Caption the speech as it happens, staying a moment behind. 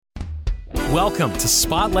Welcome to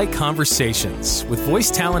Spotlight Conversations with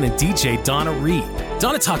voice talent and DJ Donna Reed.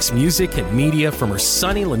 Donna talks music and media from her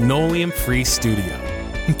sunny linoleum-free studio.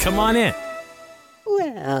 Come on in.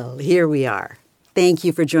 Well, here we are. Thank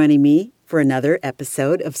you for joining me for another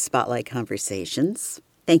episode of Spotlight Conversations.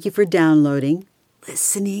 Thank you for downloading.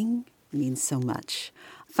 Listening means so much.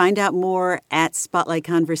 Find out more at Spotlight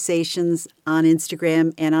Conversations on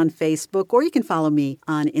Instagram and on Facebook, or you can follow me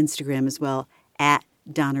on Instagram as well at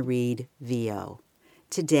Donna Reed VO.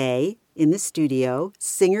 Today in the studio,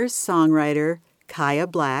 singer-songwriter Kaya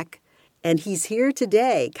Black, and he's here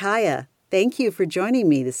today. Kaya, thank you for joining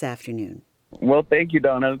me this afternoon. Well, thank you,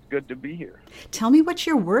 Donna. It's good to be here. Tell me what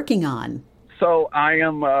you're working on. So I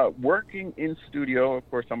am working in studio. Of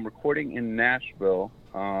course, I'm recording in Nashville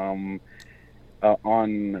on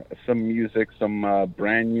some music, some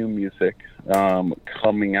brand new music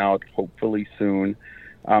coming out hopefully soon.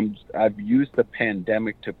 I've used the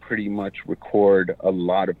pandemic to pretty much record a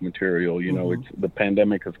lot of material. You know, the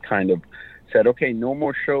pandemic has kind of said, okay, no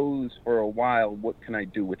more shows for a while. What can I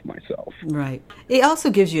do with myself? Right. It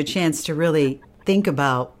also gives you a chance to really think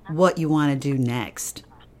about what you want to do next.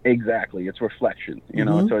 Exactly. It's reflection, you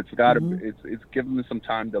know, so it's got to, it's given me some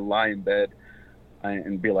time to lie in bed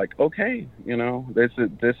and be like, okay, you know, this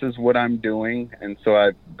is what I'm doing. And so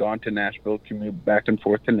I've gone to Nashville, commute back and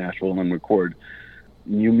forth to Nashville and record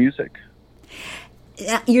new music.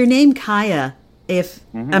 Your name, Kaya, if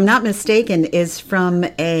I'm not mistaken, is from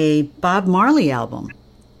a Bob Marley album.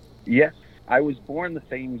 Yes. I was born the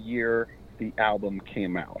same year the album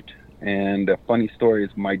came out. And a funny story is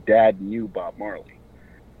my dad knew Bob Marley.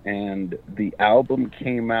 And the album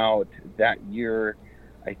came out that year,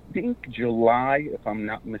 I think July, if I'm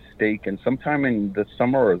not mistaken, sometime in the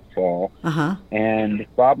summer or the fall. And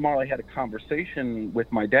Bob Marley had a conversation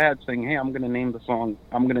with my dad saying, hey, I'm going to name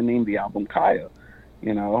the album Kaya,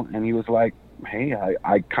 you know, and he was like, hey,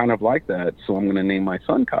 I kind of like that, so I'm going to name my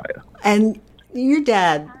son Kaya. And your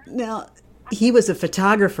dad, now, he was a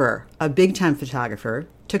photographer, a big-time photographer,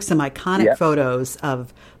 took some iconic photos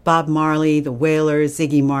of Bob Marley, the Wailers,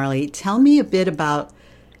 Ziggy Marley. Tell me a bit about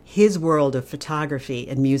his world of photography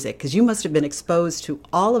and music, because you must have been exposed to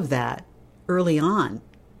all of that early on.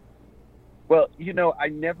 Well, you know, I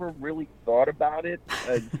never really thought about it.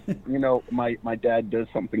 You know, my dad does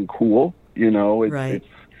something cool, you know.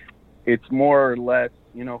 It's more or less,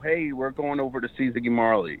 you know, hey, we're going over to see Ziggy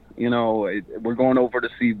Marley. You know, we're going over to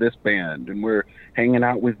see this band, and we're hanging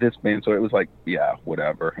out with this band. So it was like, yeah,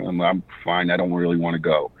 whatever. I'm fine. I don't really want to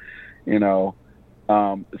go, you know.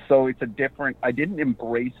 So it's I didn't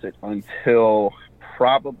embrace it until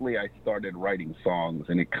probably I started writing songs,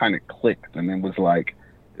 and it kind of clicked, and it was like,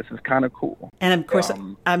 this is kind of cool. And of course,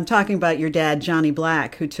 I'm talking about your dad, Johnny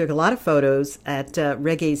Black, who took a lot of photos at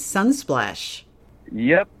Reggae Sunsplash.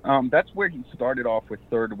 Yep. That's where he started off with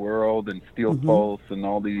Third World and Steel Pulse and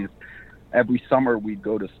all these. Every summer we'd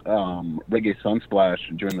go to Reggae Sunsplash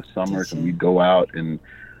during the summers, and we'd go out and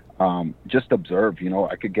just observe. You know,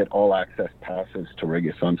 I could get all access passes to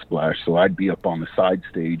Reggae Sunsplash, so I'd be up on the side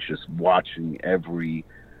stage just watching every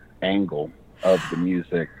angle of the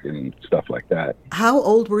music and stuff like that. How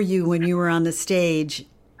old were you when you were on the stage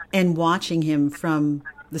and watching him from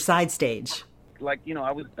the side stage? Like, you know,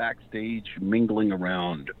 I was backstage mingling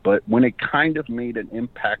around, but when it kind of made an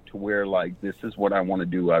impact to where, like, this is what I want to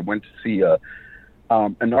do, I went to see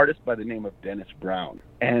an artist by the name of Dennis Brown.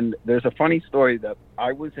 And there's a funny story that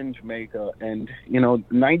I was in Jamaica, and, you know,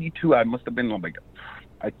 92, I must have been like,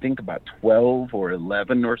 I think about 12 or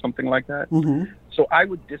 11 or something like that. So I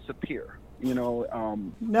would disappear, you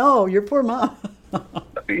know. No, your poor mom.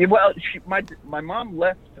 Well, my mom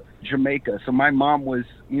left Jamaica, so my mom was,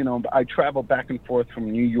 you know, I traveled back and forth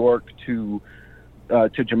from New York to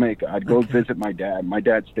Jamaica. I'd go visit my dad. My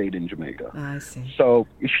dad stayed in Jamaica. I see. So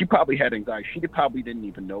she probably had anxiety. She probably didn't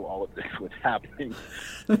even know all of this was happening.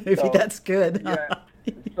 Maybe that's good. Yeah.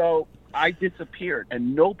 So I disappeared,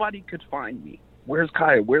 and nobody could find me. Where's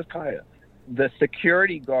Kaya? Where's Kaya? The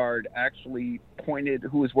security guard actually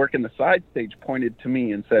who was working the side stage, pointed to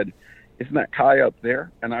me and said, isn't that Kaya up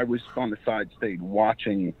there? And I was on the side stage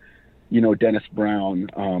watching, you know, Dennis Brown,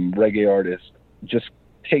 reggae artist, just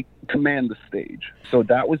command the stage. So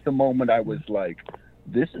that was the moment I was like,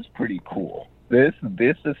 this is pretty cool. This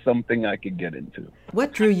is something I could get into.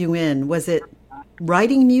 What drew you in? Was it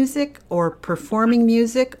writing music or performing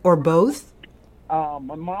music or both? My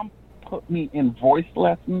mom put me in voice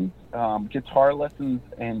lessons, guitar lessons,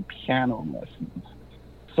 and piano lessons.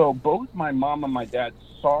 So both my mom and my dad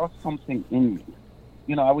saw something in me.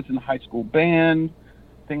 You know, I was in the high school band,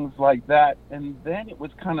 things like that. And then it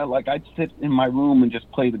was kind of like I'd sit in my room and just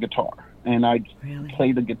play the guitar. and I'd Really?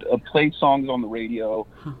 play songs on the radio,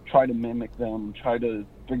 try to mimic them, try to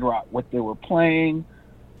figure out what they were playing.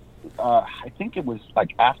 I think it was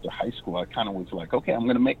like after high school, I kind of was like, okay, I'm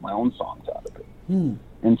going to make my own songs out of it.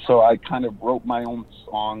 And so I kind of wrote my own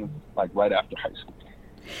songs like right after high school.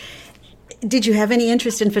 Did you have any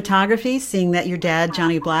interest in photography, seeing that your dad,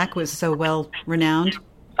 Johnny Black, was so well renowned?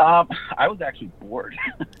 I was actually bored,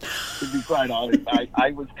 to be quite honest.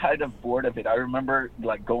 I was kind of bored of it. I remember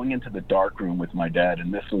like going into the darkroom with my dad,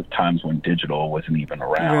 and this was times when digital wasn't even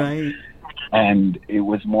around. Right. And it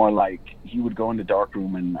was more like he would go in the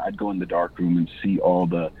darkroom, and I'd go in the darkroom and see all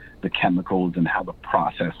the chemicals and how the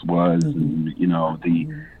process was, and you know the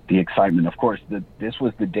excitement. Of course, this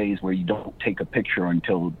was the days where you don't take a picture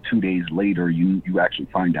until 2 days later. You actually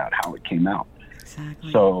find out how it came out.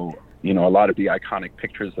 Exactly. So, you know, a lot of the iconic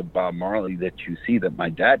pictures of Bob Marley that you see that my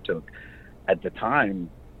dad took at the time,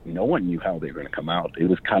 no one knew how they were going to come out. It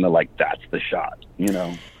was kind of like, that's the shot, you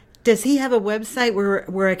know. Does he have a website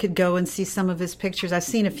where I could go and see some of his pictures? I've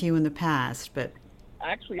seen a few in the past, but...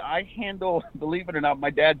 Actually, I handle, believe it or not, my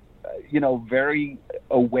dad's, very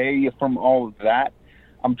away from all of that.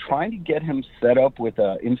 I'm trying to get him set up with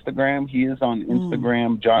Instagram. He is on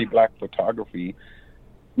Instagram, Johnny Black Photography.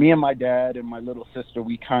 Me and my dad and my little sister,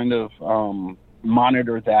 we kind of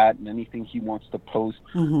monitor that, and anything he wants to post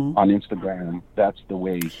on Instagram, that's the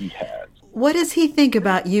way he has. What does he think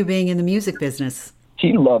about you being in the music business?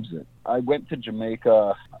 He loves it. I went to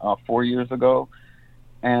Jamaica 4 years ago,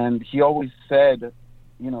 and he always said,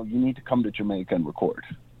 you need to come to Jamaica and record.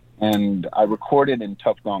 And I recorded in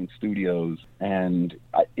Tuff Gong Studios, and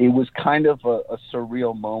it was kind of a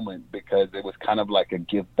surreal moment, because it was kind of like a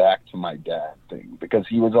give back to my dad thing, because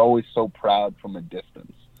he was always so proud from a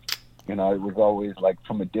distance. It was always like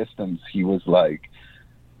from a distance, he was like,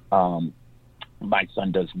 my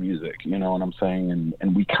son does music, you know what I'm saying?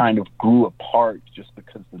 And we kind of grew apart just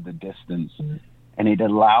because of the distance, and it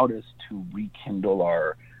allowed us to rekindle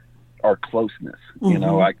our closeness.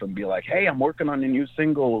 I can be like, hey, I'm working on a new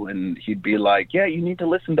single, and he'd be like, yeah, you need to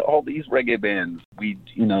listen to all these reggae bands. We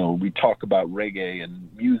talk about reggae and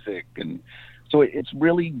music, and so it's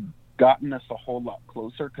really gotten us a whole lot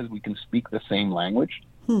closer because we can speak the same language.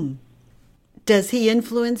 Does he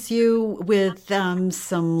influence you with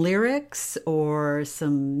some lyrics or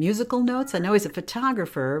some musical notes? I know he's a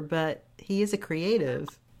photographer, but he is a creative.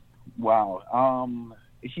 Wow.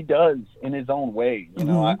 He does in his own way.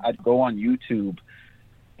 I'd go on YouTube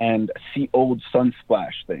and see old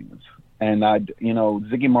Sunsplash things. And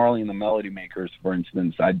Ziggy Marley and the Melody Makers, for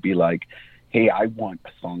instance, I'd be like, hey, I want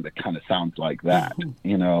a song that kind of sounds like that,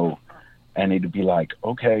 and it'd be like,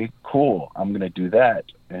 okay, cool, I'm going to do that.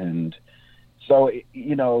 And so,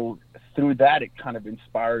 through that, it kind of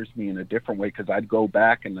inspires me in a different way, because I'd go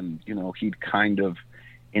back and then, he'd kind of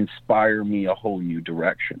inspire me a whole new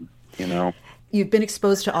direction, You've been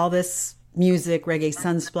exposed to all this music, reggae,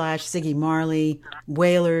 Sunsplash, Ziggy Marley,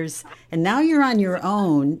 Wailers, and now you're on your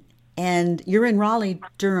own, and you're in Raleigh,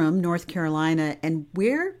 Durham, North Carolina. And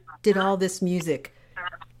where did all this music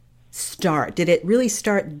start? Did it really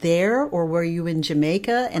start there, or were you in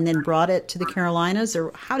Jamaica and then brought it to the Carolinas,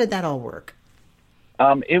 or how did that all work?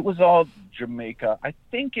 It was all Jamaica. I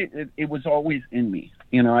think it was always in me.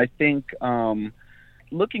 I think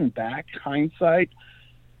looking back, hindsight,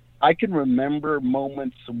 I can remember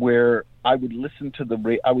moments where I would listen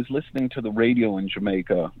to I was listening to the radio in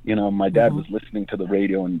Jamaica. My dad was listening to the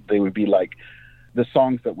radio, and they would be like the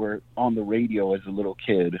songs that were on the radio as a little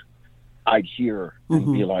kid. I'd hear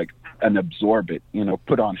and be like, and absorb it.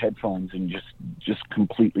 Put on headphones and just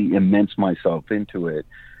completely immerse myself into it.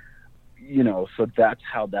 So that's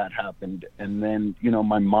how that happened. And then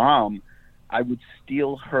my mom, I would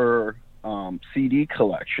steal her CD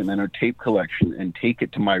collection and her tape collection and take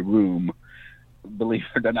it to my room. Believe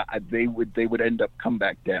it or not, they would end up come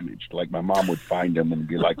back damaged. Like, my mom would find them and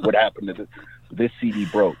be like, what happened to this CD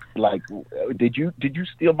broke? Like, did you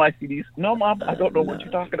steal my CDs? No, Mom, I don't know what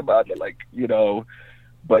you're talking about. Like,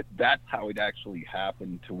 but that's how it actually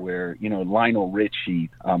happened, to where, Lionel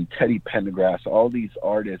Richie, Teddy Pendergrass, all these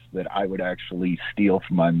artists that I would actually steal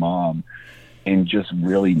from my mom and just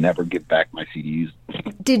really never get back my CDs.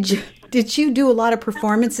 Did you do a lot of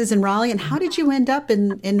performances in Raleigh, and how did you end up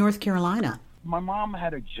in North Carolina? My mom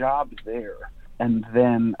had a job there, and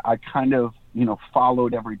then I kind of,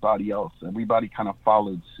 followed everybody else. Everybody kind of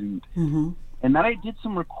followed suit. And then I did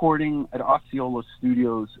some recording at Osceola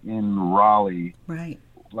Studios in Raleigh. Right.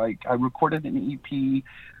 Like, I recorded an EP.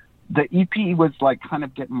 The EP was like kind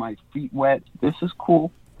of getting my feet wet. This is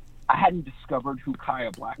cool. I hadn't discovered who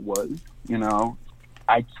Kaya Black was,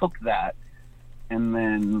 I took that, and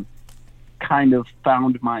then kind of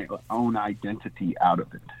found my own identity out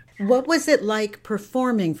of it. What was it like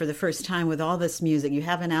performing for the first time with all this music? You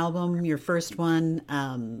have an album, your first one.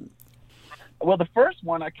 Well, the first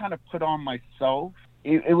one I kind of put on myself.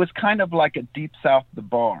 It was kind of like a Deep South the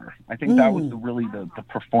Bar. I think that was really the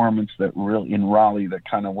performance that really in Raleigh that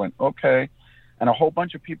kind of went, okay. And a whole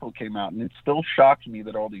bunch of people came out, and it still shocks me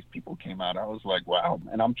that all these people came out. I was like, wow.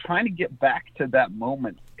 And I'm trying to get back to that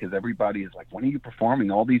moment because everybody is like, when are you performing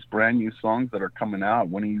all these brand new songs that are coming out?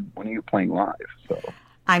 When are you playing live? So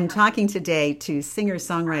I'm talking today to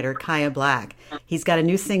singer-songwriter Kaya Black. He's got a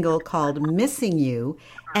new single called Missing You,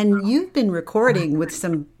 and you've been recording with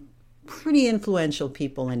some pretty influential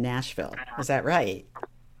people in Nashville. Is that right?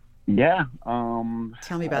 Yeah.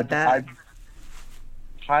 Tell me about that.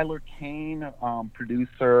 Tyler Kane,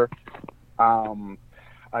 producer.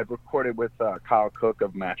 I've recorded with Kyle Cook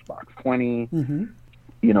of Matchbox 20. Mm-hmm.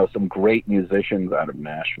 You know, some great musicians out of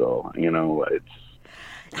Nashville. You know,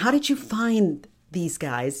 How did you find these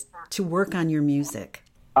guys to work on your music?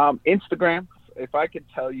 Instagram. If I could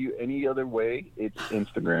tell you any other way, it's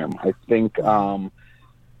Instagram. I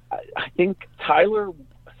think Tyler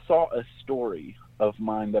saw a story of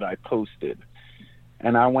mine that I posted,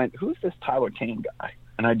 and I went, who's this Tyler Kane guy?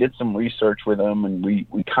 And I did some research with him, and we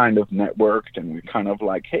kind of networked, and we kind of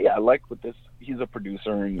like, hey, I like what this, he's a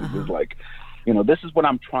producer, and he was like, you know, this is what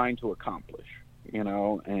I'm trying to accomplish, you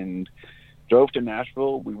know, and drove to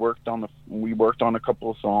Nashville. We worked on a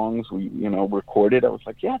couple of songs. We, you know, recorded. I was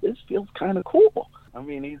like, yeah, this feels kind of cool. I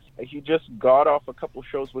mean, he just got off a couple of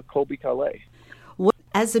shows with Colby Calais.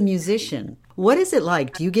 As a musician, what is it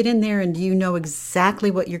like? Do you get in there and do you know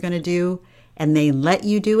exactly what you're going to do and they let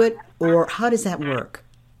you do it? Or how does that work?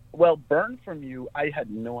 Well, Burn From You, I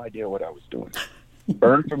had no idea what I was doing.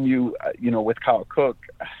 Burn From You, you know, with Kyle Cook,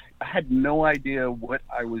 I had no idea what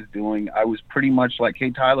I was doing. I was pretty much like,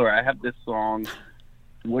 hey, Tyler, I have this song.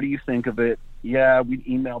 What do you think of it? Yeah, we'd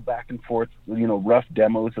email back and forth, you know, rough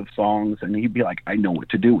demos of songs, and he'd be like, I know what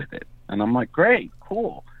to do with it. And I'm like, great,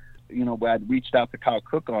 cool. You know, I'd reached out to Kyle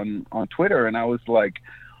Cook on Twitter, and I was like,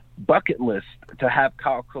 bucket list to have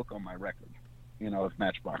Kyle Cook on my record, you know, of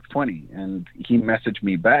Matchbox 20. And he messaged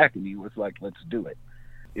me back, and he was like, let's do it.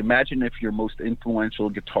 Imagine if your most influential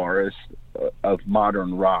guitarist of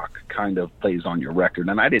modern rock kind of plays on your record.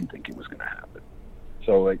 And I didn't think it was going to happen.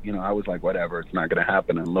 So, you know, I was like, whatever, it's not going to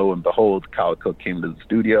happen. And lo and behold, Kyle Cook came to the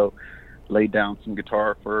studio, laid down some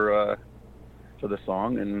guitar for the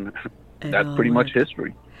song, and that's pretty much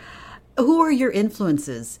history. Who are your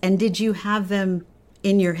influences? And did you have them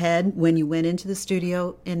in your head when you went into the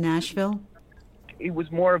studio in Nashville? It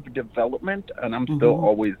was more of a development, and I'm still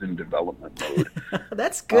always in development mode.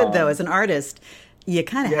 That's good, though. As an artist, you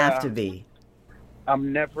kind of have to be.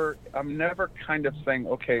 I'm never kind of saying,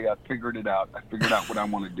 okay, I figured it out. I figured out what I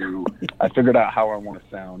want to do. I figured out how I want to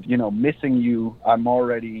sound. You know, Missing You, I'm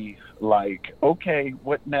already like, okay,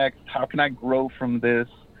 what next? How can I grow from this?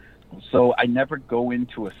 So I never go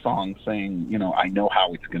into a song saying, you know, I know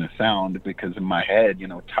how it's going to sound, because in my head, you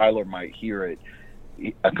know, Tyler might hear it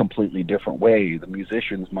a completely different way. The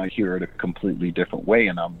musicians might hear it a completely different way,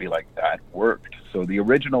 and I'll be like, that worked. So the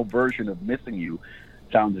original version of Missing You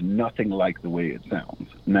sounds nothing like the way it sounds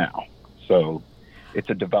now. So it's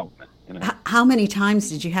a development. You know? How many times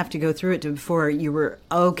did you have to go through it before you were,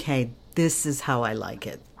 okay, this is how I like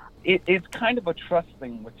it? It's kind of a trust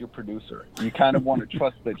thing with your producer. You kind of want to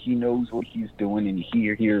trust that he knows what he's doing and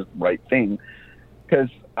he hears the right thing. Because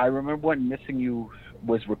I remember when Missing You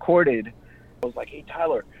was recorded, I was like, hey,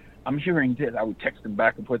 Tyler, I'm hearing this. I would text him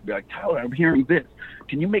back and forth and be like, Tyler, I'm hearing this.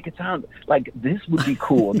 Can you make it sound like this would be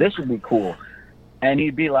cool? This would be cool. And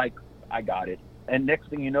he'd be like, I got it. And next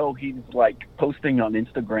thing you know, he's like posting on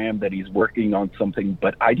Instagram that he's working on something,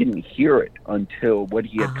 but I didn't hear it until what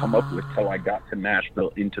he had come up with till I got to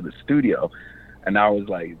Nashville into the studio. And I was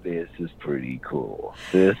like, this is pretty cool.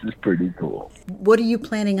 This is pretty cool. What are you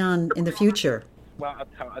planning on in the future? Well,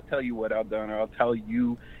 I'll tell you what I've done. I'll tell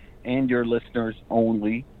you and your listeners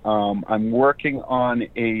only. I'm working on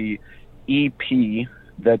a EP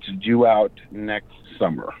that's due out next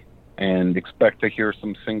summer, and expect to hear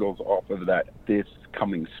some singles off of that this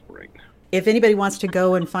coming spring. If anybody wants to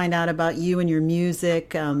go and find out about you and your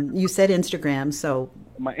music, you said Instagram, so...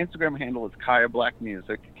 My Instagram handle is Kaya Black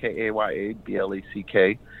Music,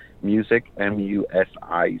 KAYABLACK, Music,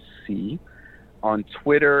 MUSIC. On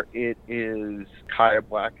Twitter, it is Kaya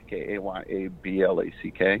Black,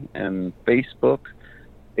 KAYABLACK, and Facebook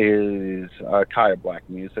is Kaya Black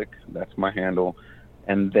Music. That's my handle.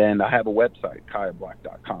 And then I have a website,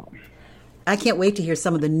 KayaBlack.com. I can't wait to hear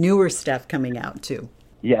some of the newer stuff coming out, too.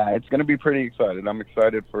 Yeah, it's going to be pretty exciting. I'm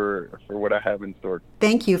excited for what I have in store.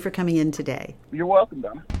 Thank you for coming in today. You're welcome,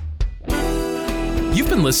 Donna. You've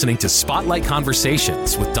been listening to Spotlight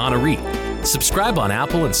Conversations with Donna Reed. Subscribe on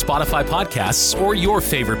Apple and Spotify podcasts or your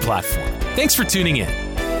favorite platform. Thanks for tuning in.